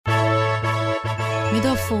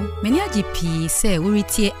Medofo, many GP say we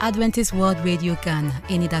retie Adventist World Radio Ghana,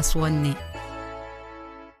 any that's one ne.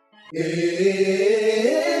 AWR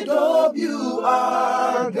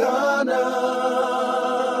Ghana.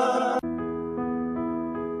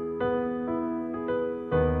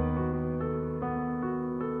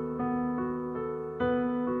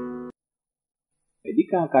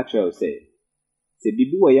 Edika catcher say,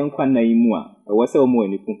 Bibi wa yankwan na imua, a wasa omo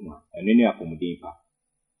ni kuhwa, enu apɔmuden pa.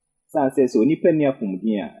 San says so nipa ni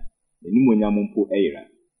apɔmuden a, eni monyam mpo eyira.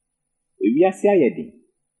 Ewiase ayedi.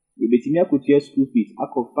 Ebetimi akotua school fees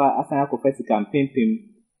akofa asan akofa sika mpempem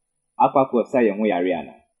akwa sa ye ho yare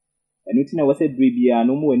ana. Enu ti na wasa bere bia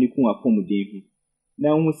no mo ani kun apɔmuden hu.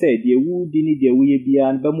 Na hu say de wu di ni de wu ye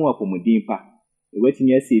bia ba mu apɔmuden pa. E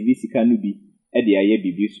watimi asave sika no bi e de aye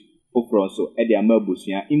bibi foforo so e de ama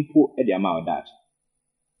abosua impo e de ama odat.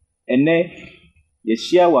 Ene ye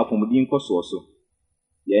share wa apɔmuden nkɔsoɔ so.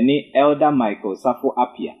 Ye ni Elder Michael Safo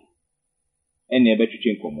Apia. Ene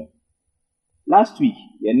betwetwe nkomo. Last week,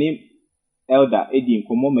 your name Elder Eddie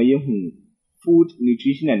Nkɔmɔ yehu food,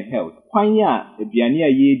 nutrition and health. Kwanya aduane a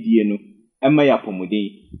yedie no ema ya apɔmuden.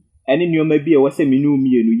 Ene nneɔma bi a wɔsɛ menu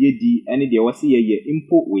mienu yedi ene de wɔsɛ yeye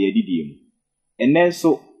impo wo yedidie mu. Ene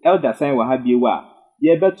so Elder san wa ha biewa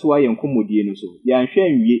ye betoa ye nkɔmɔdie no so. Ya nhwɛ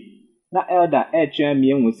nwie na Elder ɛtwɛn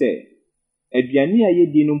me hu sɛ aduane a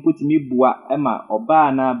yedi no mpotimi boa ema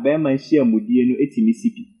ɔbaa na bɛrima nhia mudie no etimi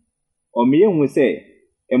sipi. Ɔme hu sɛ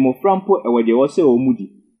emoframpo ewede wo se omudi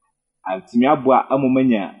antimi aboa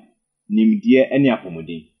amomanya nimdie ene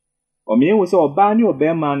apɔmuden omeye wo se oba ne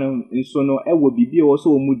obema no nso no ewo bibi wo se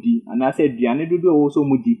omudi anase aduane dodo wo se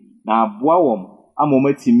omudi na aboa wom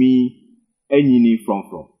amomatimi anyini from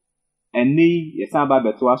eni yesan ba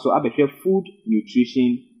beto aso abehwe food,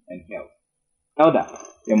 nutrition and health. Elder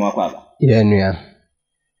yemoakwa nua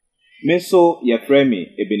me so ye frame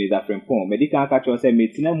Ebenezer Frempong medical catcher say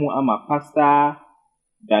metina mu ama pastor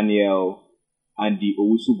Daniel and the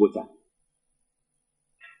Owusu Bota.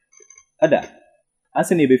 Ada,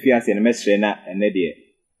 asene befi ase na mesre na ene de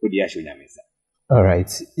odi ahwe nyamesa. All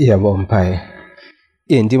right, yeah bompai.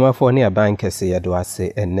 Ndima fo ne aban kese ye do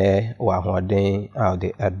ase ene wa hoden a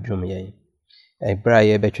de adwum yen. Ebra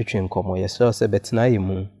ye betwetwe nkomo ye se betena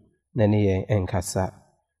yimu na ne ye enkasa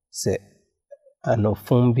se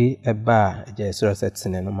anofun bi eba je so se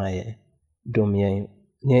tene no maye dom yen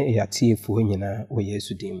ne yatiefo nyina wo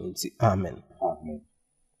Yesu dim nti amen. Amen.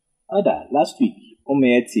 Ada, last week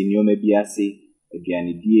omeyeti nyoma bi ase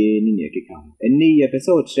aduane die ni ne keka ho. Eni ye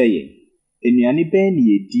pese o kire ye enuane ben ne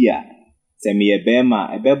yedi a se me ye bema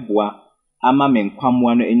ebeboa ama me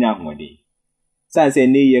nkwammoa no enya ahode. Sanse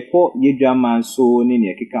ne ye ko yedwaman so ne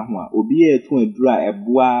ne keka ho a obi ye to adura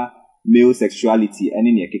eboa male sexuality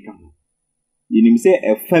ene ne keka ho. Yinim se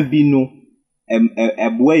efa bi no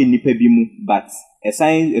eboa inipa bi mu but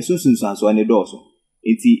esan esunsunsanso ane doso.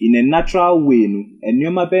 Enti in a natural way no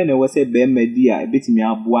enwema be na wose be madi a ebetimi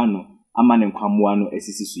aboa no ama ne nkwamoa no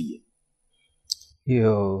esisi suye.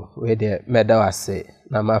 Yo we de meda wase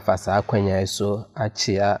na mafasa akwanya so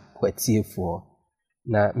achia kwatiefo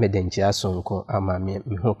na medenchi asonko ama me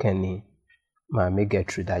hokani ma me get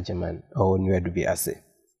through that man o nwedu bi ase.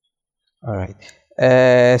 All right.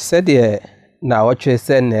 Said na watwe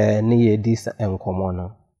se na ne yedi enkomo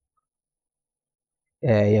no.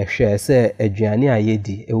 Ye hwe se aduane a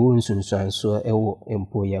yedi ewo nsunsuanso ewo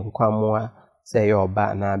empo ye nkwamoa se ye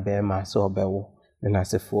oba na be ma se obewo na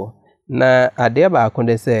sefo na ade ba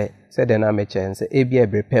akonde se de na mechense ebi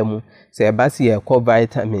ebrepam se ebasi ye ko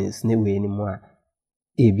vitamins ne we ni mu a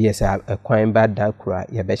ebi se akwan ba da kura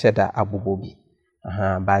ye be heda abobobi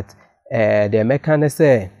but the mekane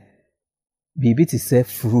se bibi ti se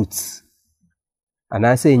fruits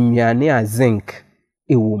anase nnuane a zinc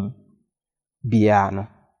ewom bia no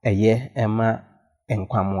eye ema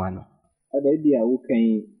enkwamwa no Ada bia wo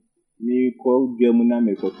kan ni ko dwam na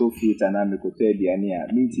mekoto fruit na mekoto aduane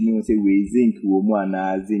a minti ni se we zinc wo mu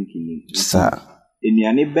ana zinc ni sa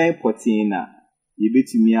enuane ben protein na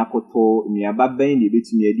yebetumi akoto nnuaba ben na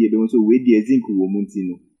yebetumi adi ebe so we di zinc wo mu nti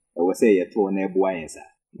no e wo se ye to na ebo ayensa.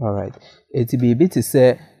 All right, eti bibi ti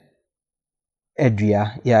se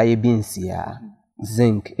edua ya ye binsia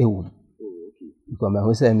zinc ewom. Goma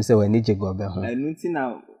ho say me say we ni je gobe ho. Enu nti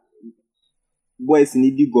na boys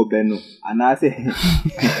ni di gobe no ana say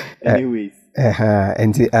anyways.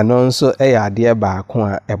 Enti anonso ade ba ko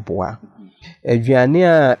a eboa. Aduane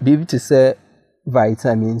a bibi ti se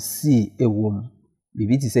vitamin C ewom.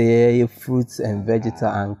 Bibi ti se ye fruits and vegetable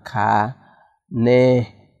anka ne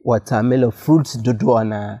watermelon fruits dodo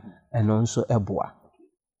na enonso eboa.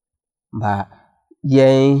 Ba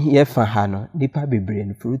ye fa ha no nipa bebre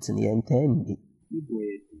no fruit ni enten ni.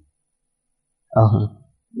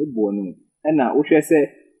 ne bo no na wohwɛ sɛ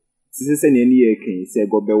sise ne ne yɛ kan sɛ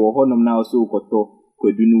gɔbɛ wɔ hɔ nom na wo so kɔtɔ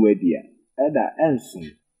kwadu no wadi a ɛda ɛnsom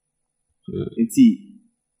nti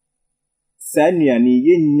saa nnuane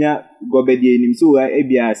yɛnya gɔbɛ de anim so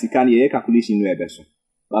ebia sika no yɛ calculation no ɛbɛso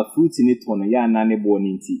ba fruit ni tono ya na ne bo ni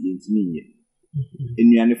nti yɛntumi nyɛ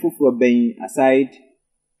nnuane foforo bɛn aside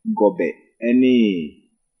gɔbɛ ɛne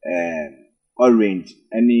orange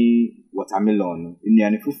ɛne watermelon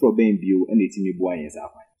nnuane foforo bɛn bio ɛna etimi bo ayɛ saa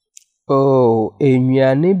kwan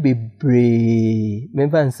nnuane bebree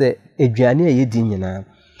memfa nse aduane a yɛdi nyinaa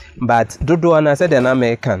but dodoɔ na sɛ de na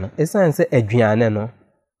meka no esan sɛ aduane no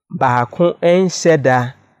baako enhyɛ da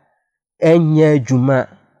enye adwuma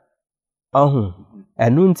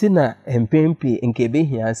ɛno nti na mpempe nke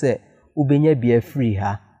behia sɛ wobenya bia free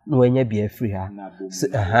ha na wanya bia free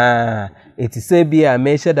ha etise bia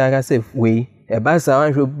mehyɛ da ka sɛ wei ɛba sa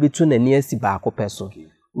wanhwɛ betu n'ani asi baako pɛ so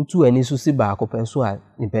utu ani so si baako pɛ so a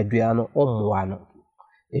nipadua no ɔmmoa no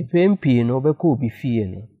mpempe no bɛkɔ obi fie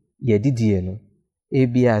no yɛdidie no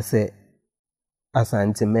ebia sɛ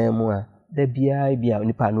asantema mu a da bia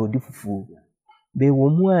nipa no odi fufuo be wo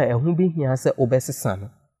mu a ɛho behia sɛ obɛsesa no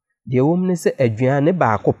deɛ wom ne sɛ aduane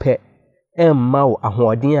baako pɛ ɛmma wo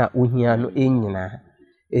ahoɔden a ohia no enyina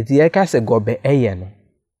eti yɛka sɛ gɔbɛ ɛyɛ no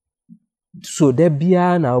so da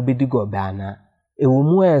bia na obedi gɔbɛ ana ɛwɔ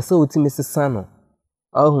mu a sɛ otimi sesa no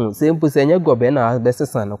sɛ mpo sɛ nyɛ gɔbɛ na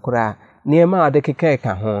bɛsesa no koraa nneɛma a de keka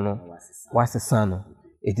ka ho no wasesa no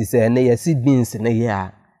eti sɛ ne yɛsi beans ne yɛ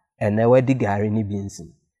a ɛnɛ wadi gari ne beans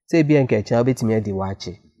sɛ bia nkɛkyɛ obetimi adi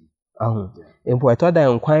waakye mpo ɛtɔ da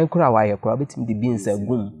nkwan koraa wayɛ koraa obetimi di beans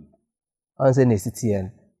agum anse na esitiɛ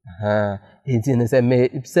enti ne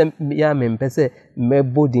sɛ ya mempɛ sɛ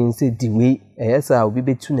mɛbɔ din sɛ diwe ɛyɛ sɛ obi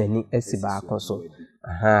betu n'ani asi baako so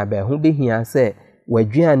bɛ ho behia sɛ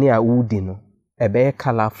waduane a wudi no ɛbɛyɛ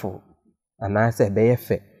colorful anaasɛ ɛbɛyɛ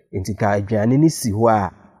fɛ enti ka aduane ne si hɔ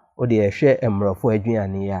a ɔde ɛhwɛ mmorɔfo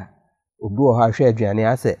aduane ya obi wɔ hɔ ahwɛ aduane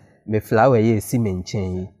asɛ me flower yɛ esi me nkyɛn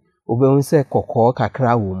yi obɛhu sɛ kɔkɔɔ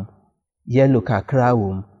kakra wom yellow kakra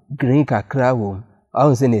wom green kakra wom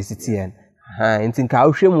sɛ na esitiɛ nti nka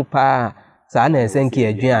wohwɛ mu paa saa na ɛsɛ nke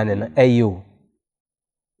aduane no ɛyɛ o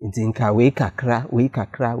nti nka wei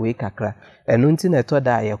kakra ɛno nti na ɛtɔ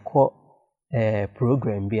da yɛkɔ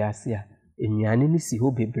program bi ase a nnuane ne si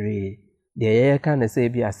hɔ bebree deɛ yɛyɛka ne sɛ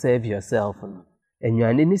bi a serve yourself no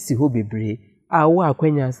nnuane ne si hɔ bebree a wo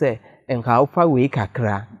akwanya sɛ nka wofa wei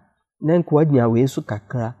kakra na nka wanya wei so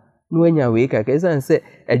kakra na wanya wei kakra ɛsan sɛ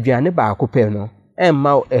aduane baako pɛ no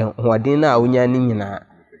ɛmma hoɔden na wonya ne nyinaa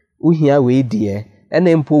uhia wei deɛ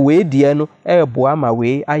ɛna mpo wei deɛ no ɛboa ma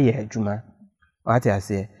wei ayɛ adwuma wate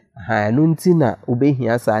ase ɛno nti na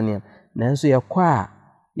wobɛhia saa ne nanso yɛkɔ a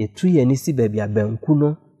yɛtu yɛ ne si baabi a banku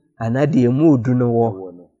no ana deɛ mu odu no wɔ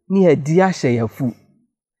ne yɛdi ahyɛ yɛfu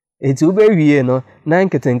eti wobɛwie no na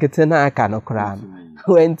nketenkete na aka no koraa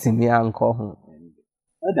no wantimi ankɔ ho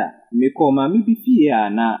ɔda mekɔ ma me bi fie a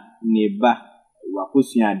na ne ba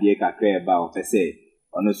wakosua adeɛ kakra ɛba ɔpɛ sɛ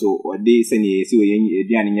ɔno so ɔde sɛnea yɛsi ɔyɛ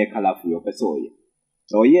aduane nyɛ colorful ɔpɛ sɛ ɔyɛ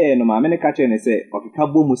na ɔyɛɛ no maame no ka kyerɛ ne sɛ ɔkeka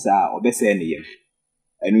bɔ mu saa ɔbɛsɛe ne yam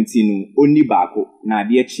ɛno nti no ɔnni baako na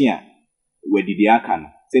adeɛ kye a wadidi aka no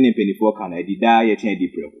sɛnea mpanimfoɔ ka no adidaa yɛkye adi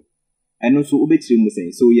prɛko ɛno nso wobɛkyerɛ mu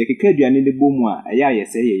sɛn so yɛkeka aduane no bɔ mu a ɛyɛ a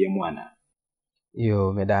yɛsɛe yɛyɛ mu anaa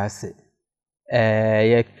yo meda ase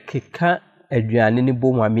yɛkeka aduane no bɔ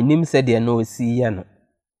mu a menim sɛdeɛ na ɔsi yɛ no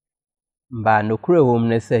mba nokora wɔ mu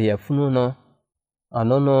ne sɛ yɛfunu no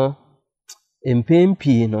ɔno no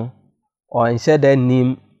mpempii no ɔnhyɛ da nim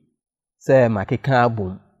sɛ makeka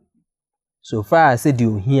abom so far sɛ deɛ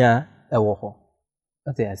ohia ɛwɔ hɔ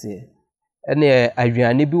ɔte aseɛ ɛne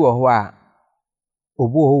aduane bi wɔ hɔ a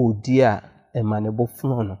obi wɔ hɔ odi a ɛma ne bo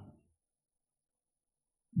funu no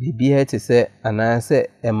biribiara te sɛ anaasɛ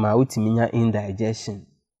ɛma wotumi nya indigestion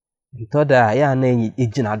ntɔda a yɛ ana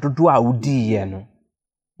egyina dodo a wodiiɛ no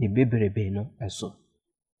bebrebe no ɛso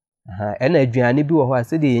ɛna aduane bi wɔ hɔ a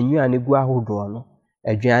sɛdeɛ yɛnnuane gu ahodoɔ no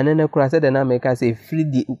aduane no koraa sɛdeɛ na meka sɛ ɛfiri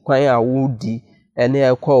di kwan a wodi ɛne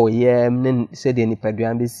ɛkɔ yɛm ne sɛdeɛ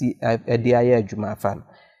nipadua bɛsi ɛde ayɛ adwuma afa no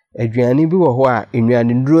aduane bi wɔ hɔ a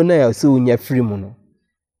nnuane nduro no a ɛsɛ wonya firi mu no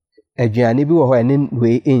aduane bi wɔ hɔ a ɛne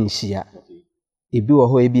wei ɛnhyia ebi wɔ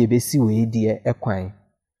hɔ ebi ɛbɛsi wei deɛ ɛkwan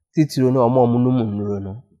titiro no ɔmo nom nnuro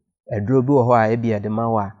no aduro bi wɔ hɔ a ebi ɛde ma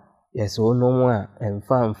wɔ a yɛsɛ wonom a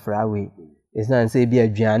ɛmfa mfra wei ɛsiane sɛ ebi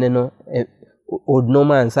aduane no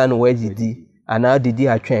onom ansa na wagidi anaa didi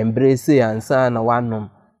atwɛnbere se ansa na wanom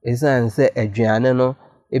ɛsiane sɛ aduane no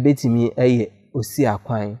ɛbɛtumi ɛyɛ osi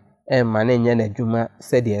akwan ɛmma ne nyɛ n'adwuma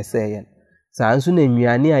sɛdeɛ ɛsɛ yɛ saa nso na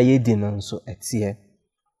nnuane a yɛdi no nso ɛteɛ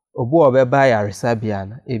obu obeba ayaresa bia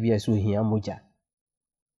no ebi eso hia moja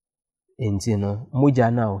enti no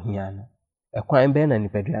moja na ohia no ekwan be na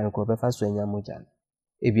nipadua no ko befa so anya moja no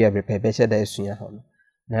ebi abrepe be hyeda esua ho no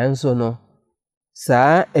nanso no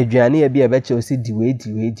saa aduane ya bi ebe che osi diwe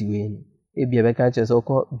no ebi ebe ka che so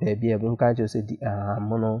ko baabi ebe nka che osi di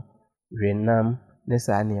amono renam ne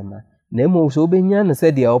saa niema na emo so obenya no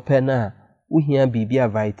se de open na uhia bibia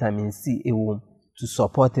vitamin C ewom to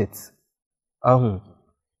support it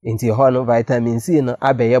enti ho no vitamin C no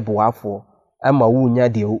abeye boafo ama wunya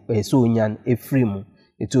de eso onyan efrim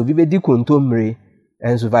eti obi be di kontomre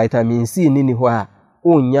enso vitamin C ni ho a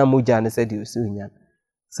onya moja ne se de osi onyan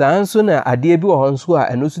sanso na ade bi wo ho nso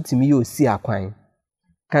a eno so timi ye osi akwan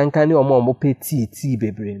kankan ne omo pe tii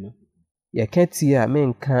bebre no ye kati a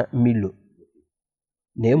menka milo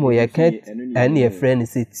na emo ye kat ene ye friend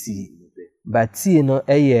se tii but tii no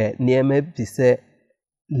eye niema bi se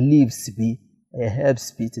leaves bi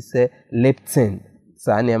herbs bi to say leptin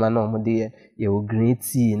saa niema na omo de ye o green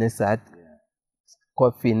tea ne saa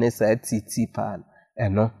coffee ne saa tea pan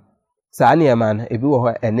eno saa niema no ebi wo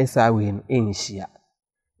ho ene saa we no enhia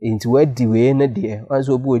enti wadi we ne de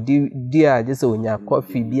wanso obi odi a je se onya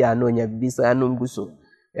coffee bi a na onya bi saa no mbuso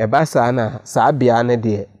eba saa na saa bia ne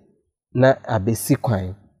de na abesi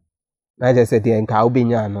kwan na je se de nka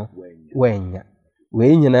obenya no wenya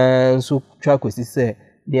we nyina nso twa kosi se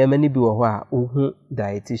niema ni bi wo ho a ohu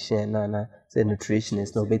dietitian na se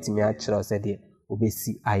nutritionist no betimi a kire se de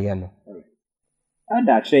obesi aye no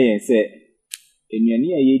ada kire yen se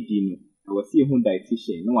enuane a yedi no na wasi hu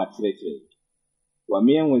dietitian no wa kire wa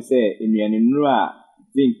me enwe se enuane nnuro a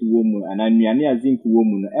zinc wo mu ana nuane a zinc wo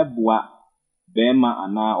mu no eboa bema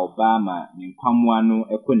ana oba ma ne nkwamwa no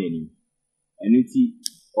ekonani enunti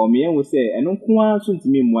o me enwe se eno nkoa so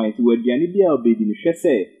ntimi mmoa nti waduane bi a obedi ni hwe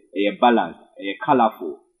se eye balance eye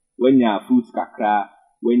colorful wanya fruit kakra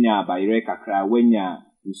wanya bayre kakra wanya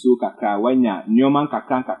nso kakra wanya nyoman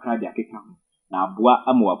kakra de akeka na aboa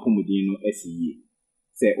ama wapɔmuden no asiye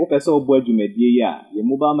se wo pese obo adwumadie ya ye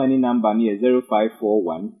mobile money number ni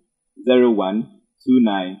 0541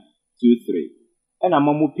 012923 ena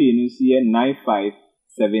momo pay ni so ye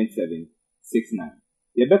 957769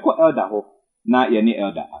 ye beko elder ho na ye ni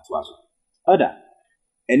elder atwaso elder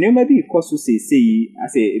enema bi koso seyi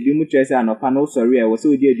ase ebi mu kyerɛ sɛ anopa no sɔre a wɔsɛ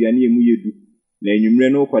odi aduane emu yedu na enwumre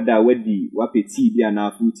no kɔda wadi wapeti bi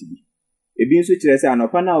ana fruit bi ebi nso kyerɛ sɛ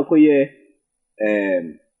anopa na okoye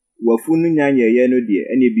wafunu nyanya ye no de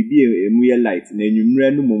ene bibi emu ye light na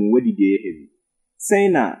enwumre no mom wadi de heavy say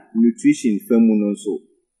na nutrition famu no nso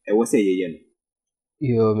ɛwɔ sɛ ye no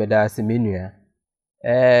yo medase menua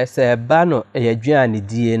se ba no yadwane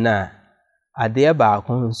die na ade ba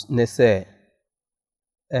ko ne se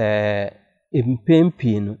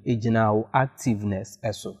empempi no ejina wo activeness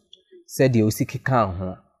eso se de osikeka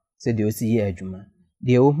ho se de osi ye adwuma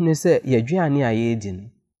de ohunu se yadwane a ye di no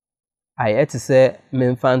ayete se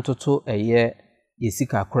memfa ntoto eye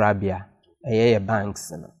yesika korabia eye ye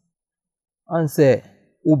banks no on se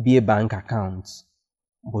obie bank account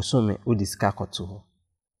bosome odisika koto ho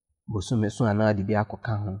bosome so ana de bi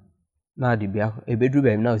akoka ho na de bi ebedru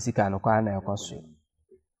ba na osika no kwa na ekoso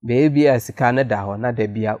beebi asika ne da ho na da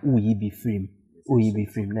bia uyi bi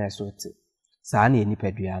film na eso te saa na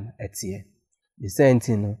enipadua no etie the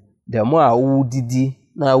same no the more a wudidi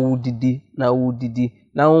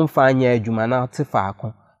na wonfa anya adwuma na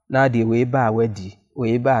tefaako na de we ba wadi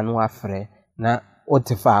we ba no afre na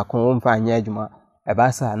otefaako wonfa anya adwuma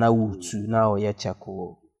ebasa na wutu na oye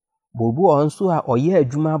cheko bobu onso a oye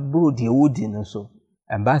adwuma bro de wodi no so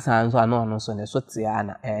ebasa nso ana ono so ne so te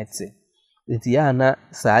ana ete eti ya na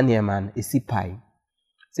saa niema no esipai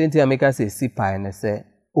senti ameka se esipai ne se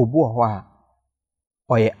obu ho a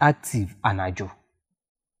oye active anajo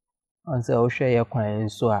onse o hwe ye kwan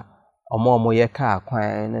nso a omo ye ka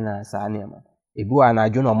kwan na saa niema ebi wa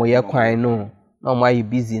anajo na omo ye kwan no na omo ayi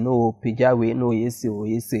busy no pija we no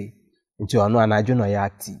yese nti ono anajo no ye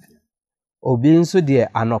active obi nso de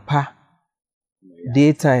anopa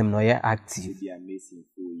daytime no ye active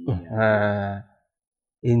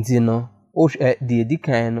nti no o de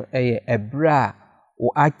edikan no eye ebra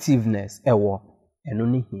o activeness ewo eno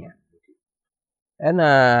ne hia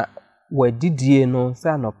ena wadidie no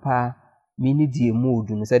sa anopa mini die mood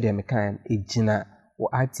no se de mekan ejina o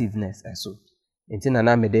activeness eso nti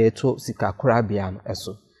na me de to sika korabia no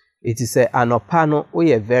eso eti se anopa no o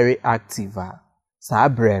ye very active saa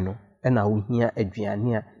bre no ena wo hia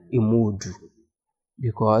aduane a emodu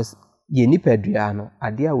because ye nipadua no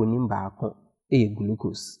ade a wonim baako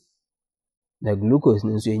glucose na glucose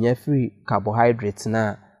no nso enya free carbohydrate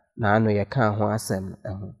na ano ye kan ho asem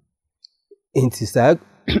ho enti saa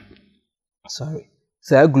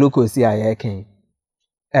Sa glucose a ye ken.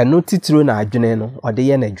 Eno titiro na adwene no ode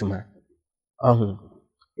ye na adwuma.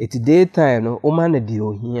 Eti daytime no oma na di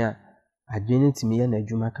ohia adwene timi ye na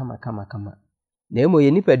adwuma kama. Na emo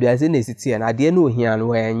ye nipadua se na esitie na ade na ohia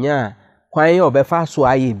no enya kwan ye obefa so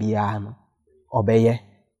aye bia no obeye.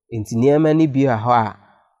 Enti niema ni bi ho a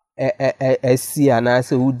esi ana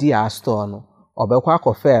se udi a store no obekwa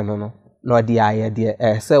kofe no na ode aye de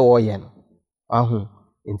ese wo ye no.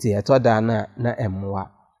 Enti etoda na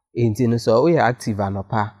emwa. Enti no so we active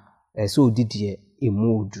anopa ese odidie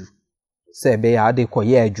emodu se be ya de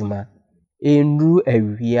koye adwuma enru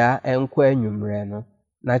awia enko anwumre no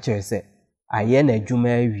na kire se aye na adwuma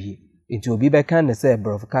awie. Enti obi beka ne se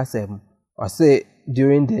brofkasem or say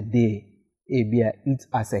during the day ebia eat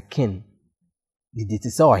as a king did it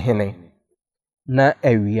say ohene na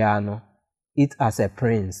awia no eat as a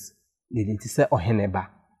prince did it say ohene ba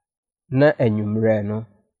na anwumre no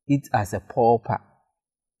eat as a pauper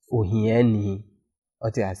ohiani.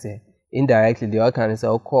 What I say indirectly the all can say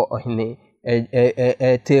call ohene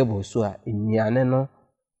table so a nnuane no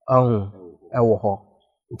ewo ho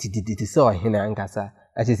nti didi say ohene ankasa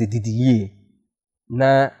ache say didi ye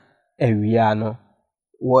na awia no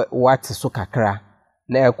what so kakra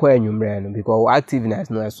na ekwa anwumre no because activeness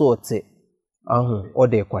no so te o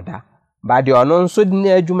de koda ba de ono nso di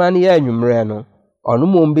na adwuma no ya anwumre no ono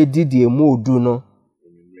mo mbe didi emu odu no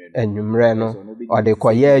anwumre no o de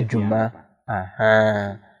koye adwuma.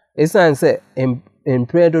 Esan se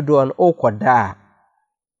empredo do on okoda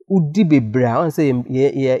udi bebra on se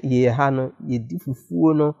ye ha no ye di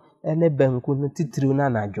fufuo no ene banku no titiri na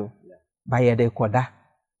najo ba ye de koda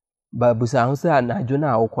ba busa ho se najo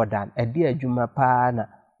na okoda e de adwuma pa na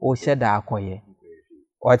o hyeda akoye.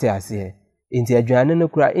 What I say enti adwane no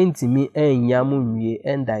kura entimi anyam nwie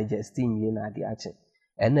endigest nwie na ade ache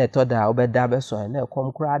ene etoda obeda beso ene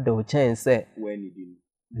kom kura de o chen se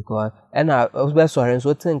because ena beso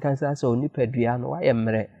so tin kan say onipadua no wa ye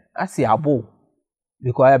mre asi abo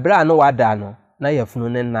because ebra no wada no na yefunu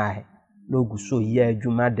ne nai na oguso ye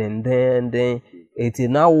adwuma den eti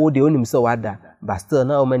na wo de onim se wada but still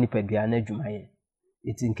na o manipadua na adwuma ye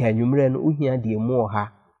eti nka anwumre no uhia de emu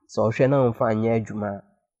oha so hwe na mfa anya adwuma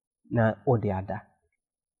na odi ada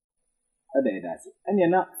that's it.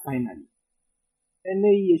 And na finally ene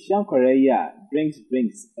ye shankore ya drinks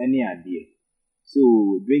any ade so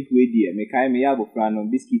drink we die me kai me ya bofra no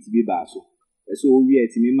biscuit bi ba so wi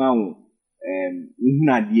etimi ma wo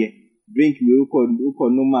nhunu ade drink we uko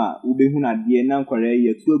no ma ube hunu ade na nkore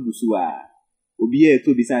ye tu agusu a obi ye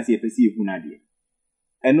to bisanse ye pesi hunu ade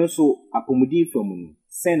eno so apɔmuden fam no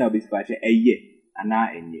sen na obisfache eye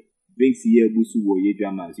ana enye drinks ye abusu wo ye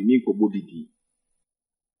dwama so ni nkobo didi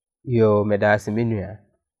yo medasi menua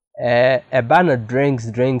eba no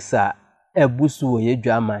drinks a abusu wo ye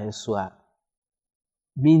dwama so a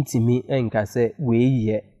mintimi enka se we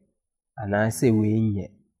ye ana se we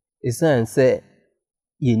nye esan se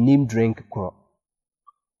ye nim drink kro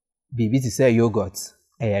bibi ti say yogurt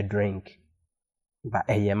drink ba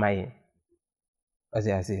maye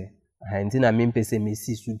ozi ase hanti na mimpese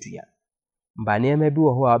mesi sudua ba ne ma bi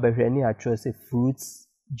wo ho a obehwe ni atro se fruit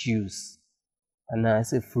juice ana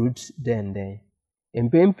se fruit dende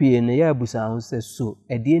empempie ne ya abusa ho se so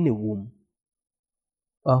ede ne wom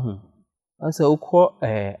ansa ukọ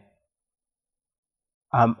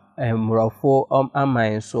murofo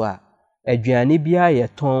aman so a aduane bia ye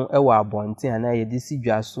ton ewa abonten ana ye disi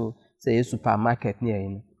dwa so se ye supermarket ne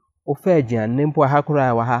yin o fa aduane mpo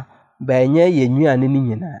hakura wa ha ba enye ye nnuane ni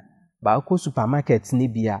nyina ba ko supermarket ne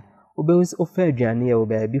bia o fa aduane ye o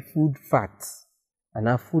ba bi food facts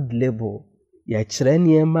ana food label ya kire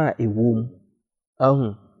niema ewom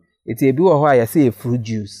eti ebi wo ho a ye se fruit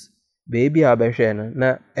juice baby a obehwe no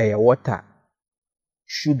na eye water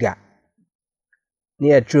sugar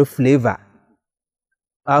near true flavor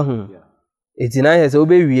eti na yese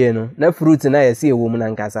obewie no na fruit na yese ewom na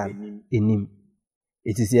nkasa enim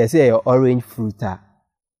eti se yese orange fruit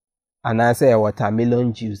ana se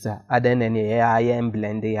watermelon juice adan na ne ya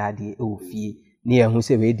blend ya de ofie ne ehu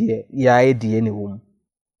se we de ya edie ne wom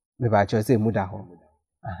me ba cho se muda ho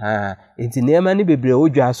eti nema ne bebre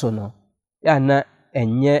odwa so no ya na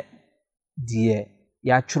enye de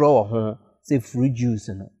ya tworo wo ho se fruit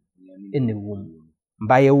juice no ene wom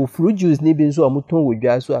ba ye wo fruit juice ni bi nso amuton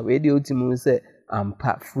wodwa so a we de otimu se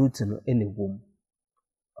ampa fruit no ene wom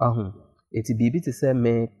eti bibi te se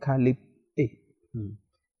me calip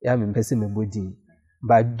ya me pese me body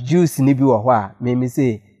ba juice ni bi wo ho a me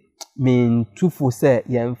se me ntufo se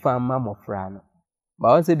ye mfa mamofra no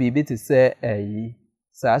ba won se bibi te se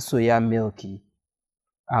sa soya milk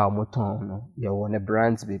a omuton no ye wo ne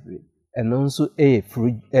brands bebre eno nso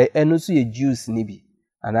fruit eno nso ye juice ni bi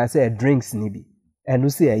anaasɛ drinks ni bi ɛno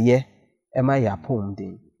sɛ ɛyɛ ɛma yɛ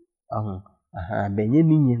apɔmuden bɛnyɛ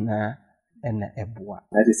ne nyinaa ɛna ɛboa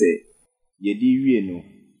na te sɛ yɛdi wie no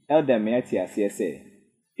elder me ate aseɛ sɛ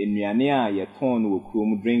nnuane a yɛtɔn no wɔ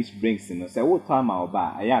kurom drinks no sɛ wotɔ ama ɔba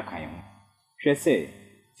a ɛyɛ akan ho hwɛ sɛ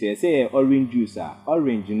sɛ orange juice a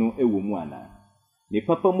orange no ɛwɔ mu ana ne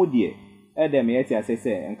papa mu deɛ elder me ate aseɛ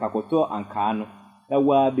sɛ nkakɔtɔ ankaa no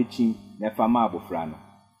ɛwɔ abɛkyim na ɛfa ma abofra no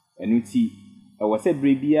ɛno ti ɛwɔ sɛ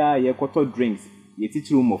bere biara yɛkɔtɔ drinks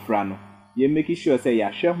yɛtitiriw mmɔfra no yɛmmeki sure sɛ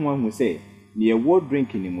yɛahwɛ ho ahu sɛ ne yɛwɔ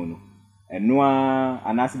drink ne mu no ɛno a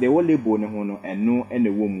anaasɛ deɛ ɛwɔ label ne ho no ɛno ɛna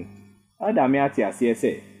ɛwɔ mu elder me ate aseɛ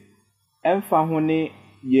sɛ ɛmfa ho ne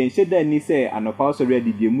yɛnhyɛ da ni sɛ anɔpa ɔsɔre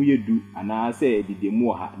adidiemu yɛ du anaasɛ adidiemu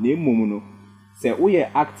wɔ ha na mmom no sɛ woyɛ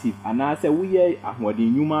active anaasɛ woyɛ ahoɔden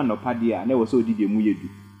nnwuma anɔpa deɛ a na ɛwɔ sɛ odidiemu yɛ du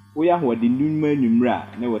woyɛ ahoɔden nnwuma anwummerɛ a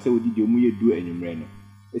na ɛwɔ sɛ odidiemu yɛ du anwummerɛ no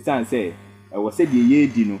ɛsiane sɛ ɛwɔ sɛ deɛ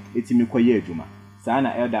yɛredi no ɛtumi kɔyɛ adwuma saa na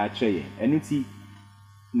elder akyerɛ yɛn ɛno ti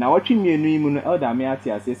na wɔtwe mmienu yi mu no elder me ate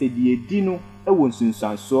aseɛ sɛ deɛ yɛdi no ɛwɔ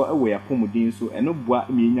nsunsuansoɔ ɛwɔ yɛ apɔmuden so ɛno boa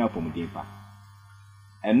mmienya apɔmuden pa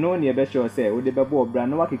ɛno ne yɛbɛhyɛ sɛ wode bɛbɔ ɔbra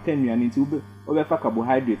na wakeka nnuane nti wobɛfa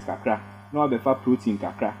carbohydrate kakra na wabɛfa protein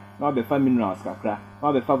kakra na wabɛfa minerals kakra na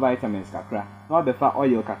wabɛfa vitamins kakra na wabɛfa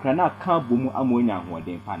oil kakra na aka bɔ mu ama onya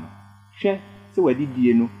ahoɔden pa no hwɛ sɛ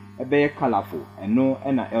wadidie no ɛbɛyɛ colorful ɛno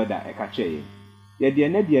ɛna elder ɛka kyerɛ yɛn yɛdeɛ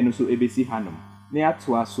ne deɛ no so ɛbɛsi hanom na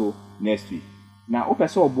yɛatoa so next week na wopɛ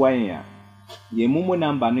sɛ ɔboa yɛn a yɛn mumu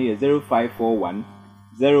number no yɛ 0541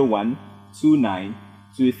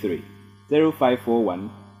 012923 0541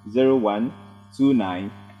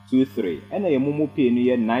 012923 ɛna yɛn mumu pay no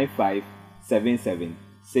yɛ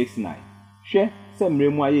 957769 hwɛ sɛ mmerɛ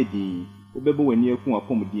mu ayɛ din wobɛbɔ w'ani aku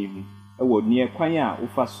apɔmuden mu ɛwɔ ne kwan a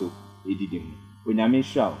wofa so edidi mu onyame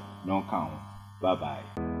nhyira na ɔnka ho bye bye.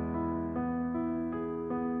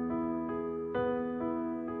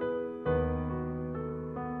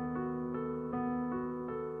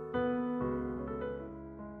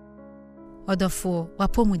 Odofo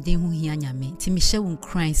wapɔmuden ho hia nyame ti mehyɛ wo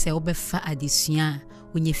nkran sɛ wobɛfa adesua a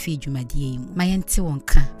wonye fi dwumadie mu ma yɛnte wɔn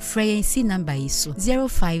ka frɛ yɛn si number yi so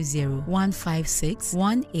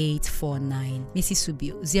 0501561849 mesi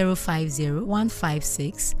subio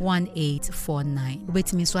 0501561849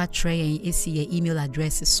 wobɛtumi nso atrɛ yɛn esi yɛ email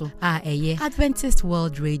address so a ɛyɛ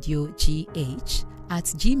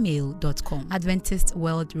adventistworldradiogh@gmail.com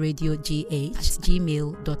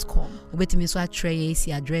adventistworldradiogh@gmail.com wobɛtumi nso atrɛ yɛn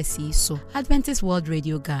esi address yi so Adventist World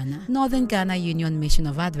Radio Ghana Northern Ghana Union Mission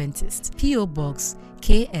of Adventists PO Box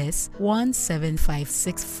KS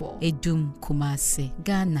 17564 Edum Kumasi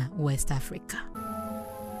Ghana West Africa.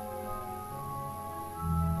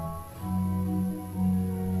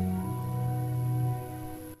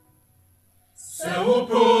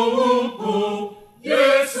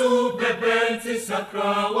 Yesu bebenti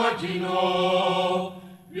sakra wajino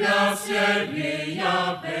Riasye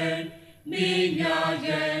ya ben Minya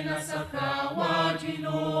yena sakra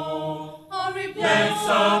wajino Yen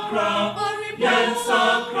sakra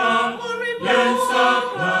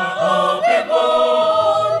obebo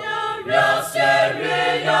Riasye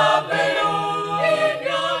ya ben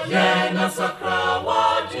Minya yena sakra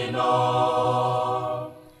wajino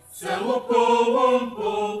Sewupo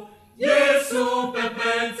Yesu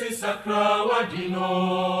pepenti sakra wajino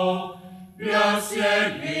Riasye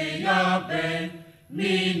ya ben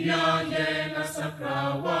Minya yena sakra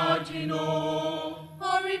wajino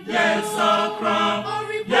Yen sakra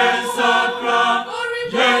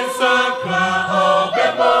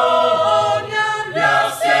obebo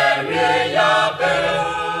Riasye ya ben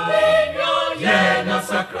Minya yena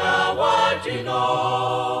sakra wajino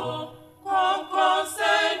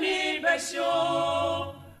Konkonseni besyo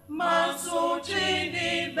Manso chini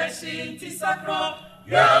besinti sakra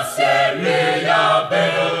Riasye ya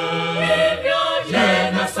ben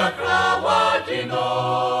Yena sakra wajino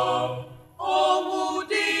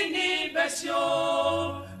Owudini besyo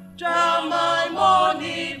Jamai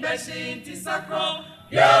moni besinti sakra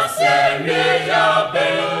Riasye ya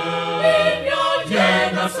ben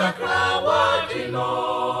Yena sakra wajino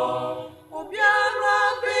Obiara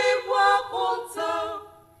bewa konta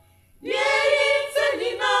Yeyinte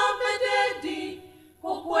nina bededi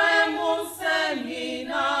Kokwe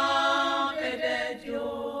monsemina bededio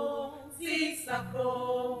Si sakro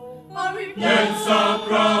Yen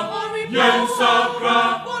sakra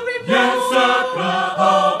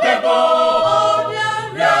obebo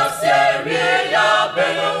Riasye ya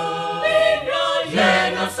beno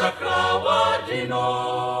Yena sakra wajino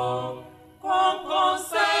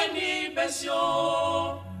Konkonseni besyo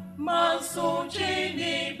Manso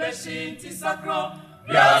chini besinti sakra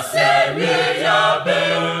Yaseri yabe,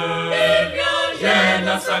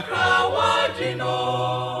 Yena sakra wajino.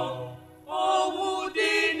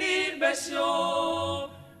 Owudini besyo,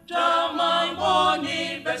 Jamai moni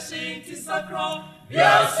besinti sakra.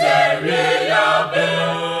 Yaseri yabe,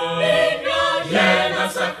 Yena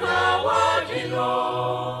sakra wajino.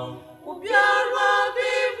 Ubiara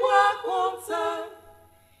bibwa konta,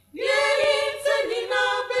 Yente nina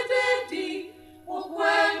bededi,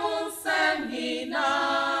 Ukwemu semina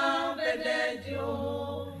bededio.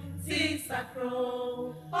 Si sacro,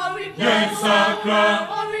 yen sacra,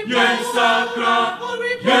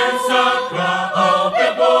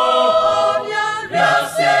 obebo.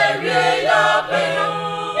 Yaseri yabe,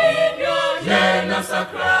 Yena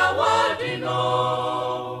sakra wadino.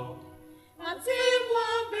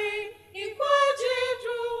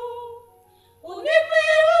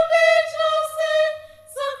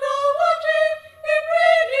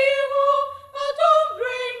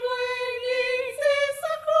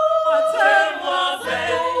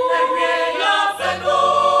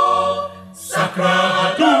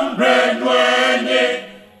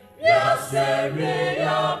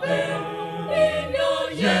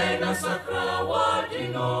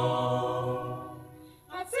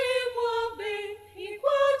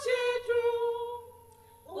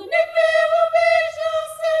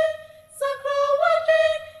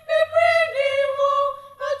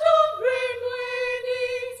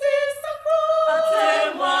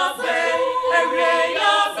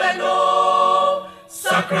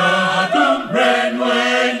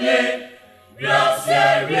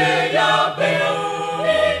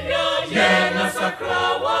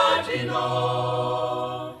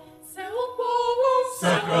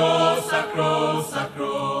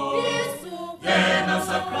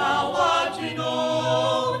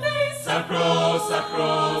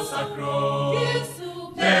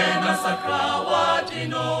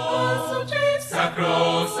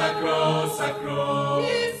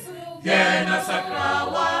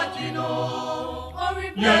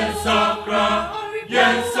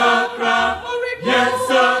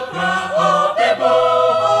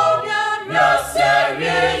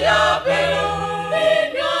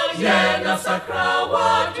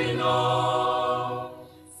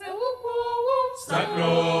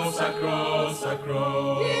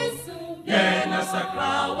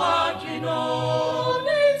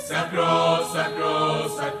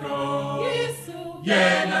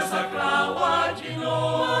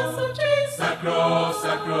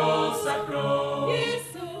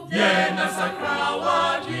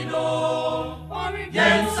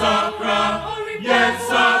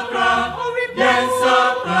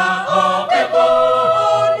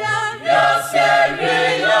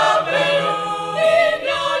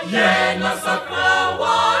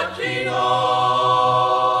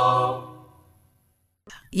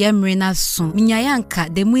 Yemrena so minyayanka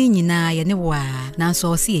demu nyina ye ne wa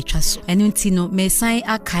nanso ose etwa so enu nti no mesan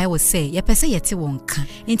akai wo se ye pese yete wonka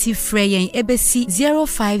nti frɛ yen ebesi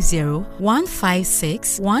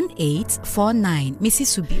 050-156-1849 Missy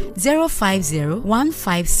Subio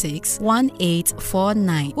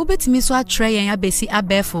 050-156-1849 Ubetimi so atre yen abesi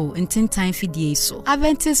abefo ntintan fidie so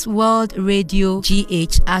Adventist World Radio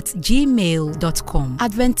GH@gmail.com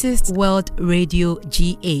Adventist World Radio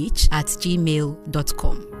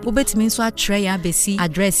GH@gmail.com Ubetimi so atre yen abesi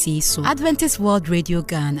address so Adventist World Radio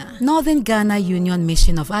Ghana Northern Ghana Union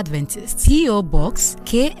Mission of Adventists PO Box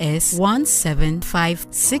KS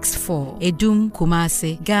 17564 Edum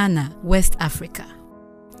Kumase Ghana West Africa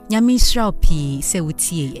Nyami Israel P se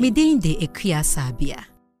wutie midin de ekuya sabia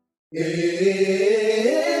AWR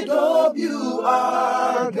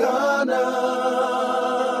Ghana